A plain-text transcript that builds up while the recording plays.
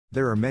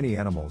There are many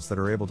animals that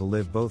are able to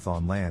live both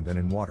on land and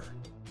in water.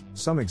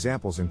 Some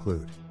examples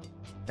include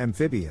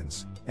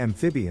amphibians.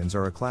 Amphibians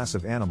are a class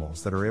of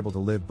animals that are able to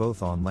live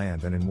both on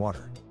land and in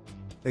water.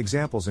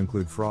 Examples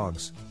include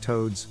frogs,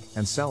 toads,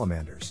 and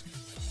salamanders.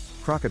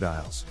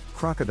 Crocodiles.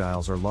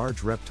 Crocodiles are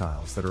large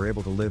reptiles that are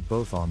able to live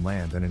both on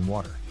land and in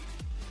water.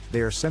 They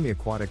are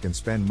semi-aquatic and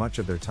spend much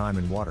of their time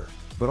in water,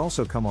 but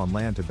also come on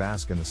land to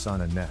bask in the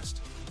sun and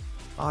nest.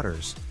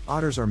 Otters.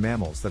 Otters are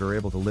mammals that are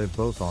able to live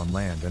both on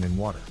land and in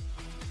water.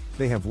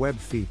 They have webbed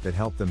feet that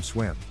help them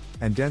swim,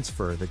 and dense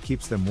fur that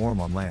keeps them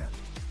warm on land.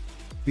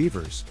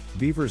 Beavers.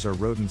 Beavers are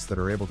rodents that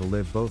are able to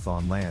live both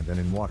on land and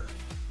in water.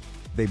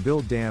 They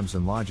build dams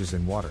and lodges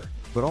in water,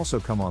 but also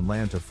come on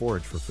land to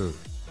forage for food.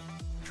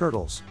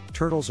 Turtles.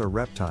 Turtles are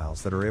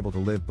reptiles that are able to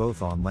live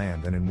both on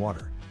land and in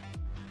water.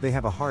 They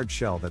have a hard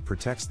shell that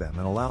protects them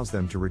and allows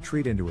them to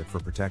retreat into it for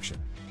protection.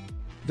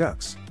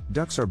 Ducks.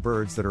 Ducks are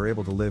birds that are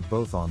able to live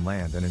both on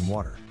land and in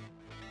water.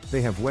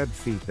 They have webbed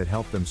feet that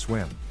help them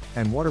swim,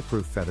 and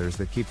waterproof feathers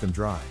that keep them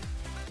dry.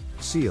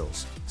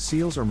 Seals.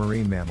 Seals are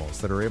marine mammals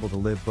that are able to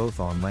live both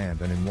on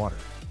land and in water.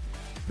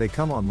 They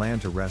come on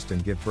land to rest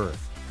and give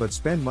birth, but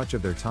spend much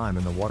of their time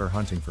in the water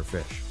hunting for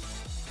fish.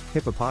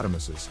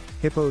 Hippopotamuses.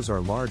 Hippos are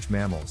large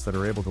mammals that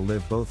are able to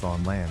live both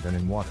on land and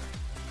in water.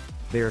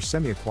 They are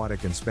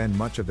semi-aquatic and spend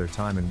much of their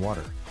time in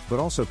water, but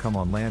also come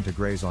on land to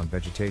graze on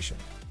vegetation.